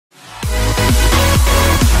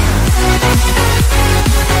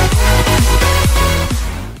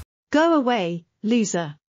away,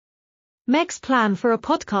 loser. Meg's plan for a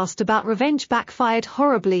podcast about revenge backfired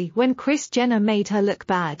horribly when Kris Jenner made her look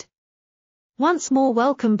bad. Once more,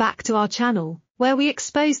 welcome back to our channel, where we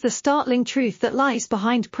expose the startling truth that lies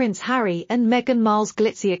behind Prince Harry and Meghan Markle's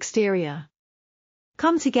glitzy exterior.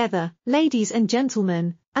 Come together, ladies and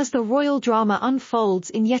gentlemen, as the royal drama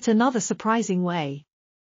unfolds in yet another surprising way.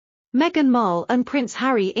 Meghan Markle and Prince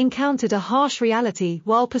Harry encountered a harsh reality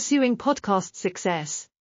while pursuing podcast success.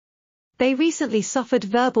 They recently suffered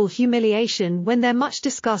verbal humiliation when their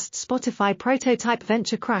much-discussed Spotify prototype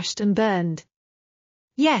venture crashed and burned.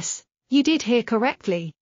 Yes, you did hear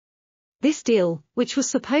correctly. This deal, which was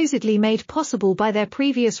supposedly made possible by their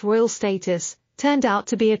previous royal status, turned out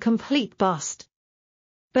to be a complete bust.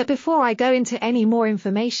 But before I go into any more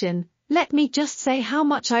information, let me just say how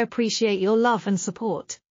much I appreciate your love and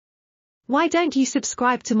support. Why don't you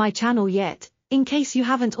subscribe to my channel yet, in case you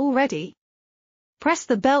haven't already? Press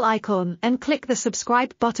the bell icon and click the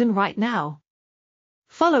subscribe button right now.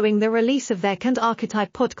 Following the release of their Canned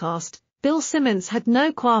Archetype podcast, Bill Simmons had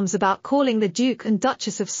no qualms about calling the Duke and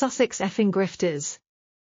Duchess of Sussex effing grifters.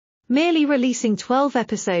 Merely releasing 12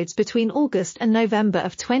 episodes between August and November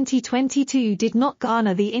of 2022 did not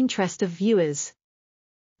garner the interest of viewers.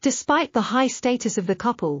 Despite the high status of the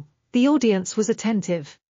couple, the audience was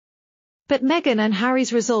attentive. But Meghan and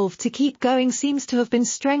Harry's resolve to keep going seems to have been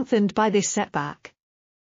strengthened by this setback.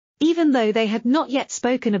 Even though they had not yet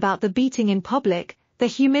spoken about the beating in public, the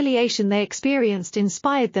humiliation they experienced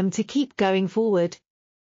inspired them to keep going forward.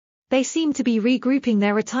 They seem to be regrouping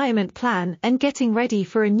their retirement plan and getting ready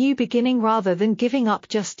for a new beginning rather than giving up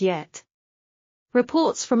just yet.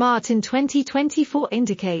 Reports from Art in 2024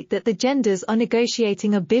 indicate that the genders are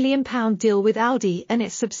negotiating a £1 billion deal with Audi and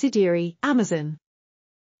its subsidiary, Amazon.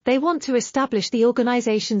 They want to establish the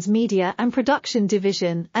organization's media and production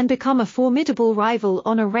division and become a formidable rival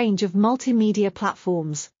on a range of multimedia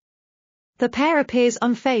platforms. The pair appears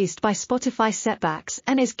unfazed by Spotify's setbacks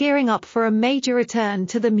and is gearing up for a major return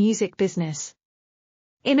to the music business.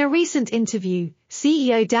 In a recent interview,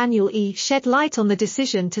 CEO Daniel E. shed light on the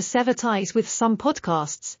decision to sever ties with some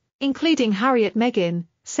podcasts, including Harriet Meghan,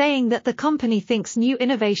 saying that the company thinks new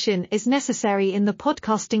innovation is necessary in the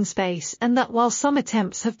podcasting space and that while some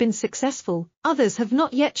attempts have been successful, others have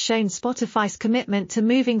not yet shown Spotify's commitment to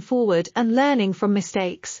moving forward and learning from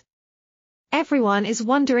mistakes. Everyone is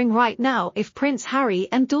wondering right now if Prince Harry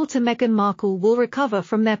and daughter Meghan Markle will recover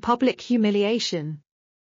from their public humiliation.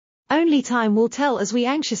 Only time will tell as we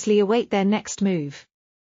anxiously await their next move.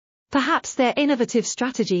 Perhaps their innovative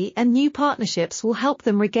strategy and new partnerships will help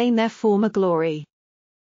them regain their former glory.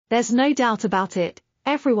 There's no doubt about it,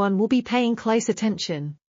 everyone will be paying close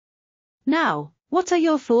attention. Now, what are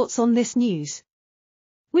your thoughts on this news?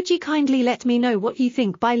 Would you kindly let me know what you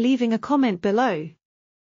think by leaving a comment below?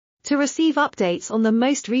 To receive updates on the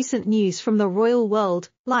most recent news from the royal world,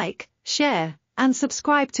 like, share, and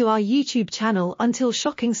subscribe to our YouTube channel until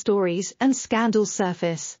shocking stories and scandals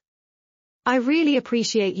surface. I really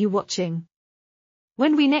appreciate you watching.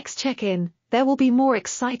 When we next check in, there will be more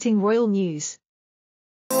exciting royal news.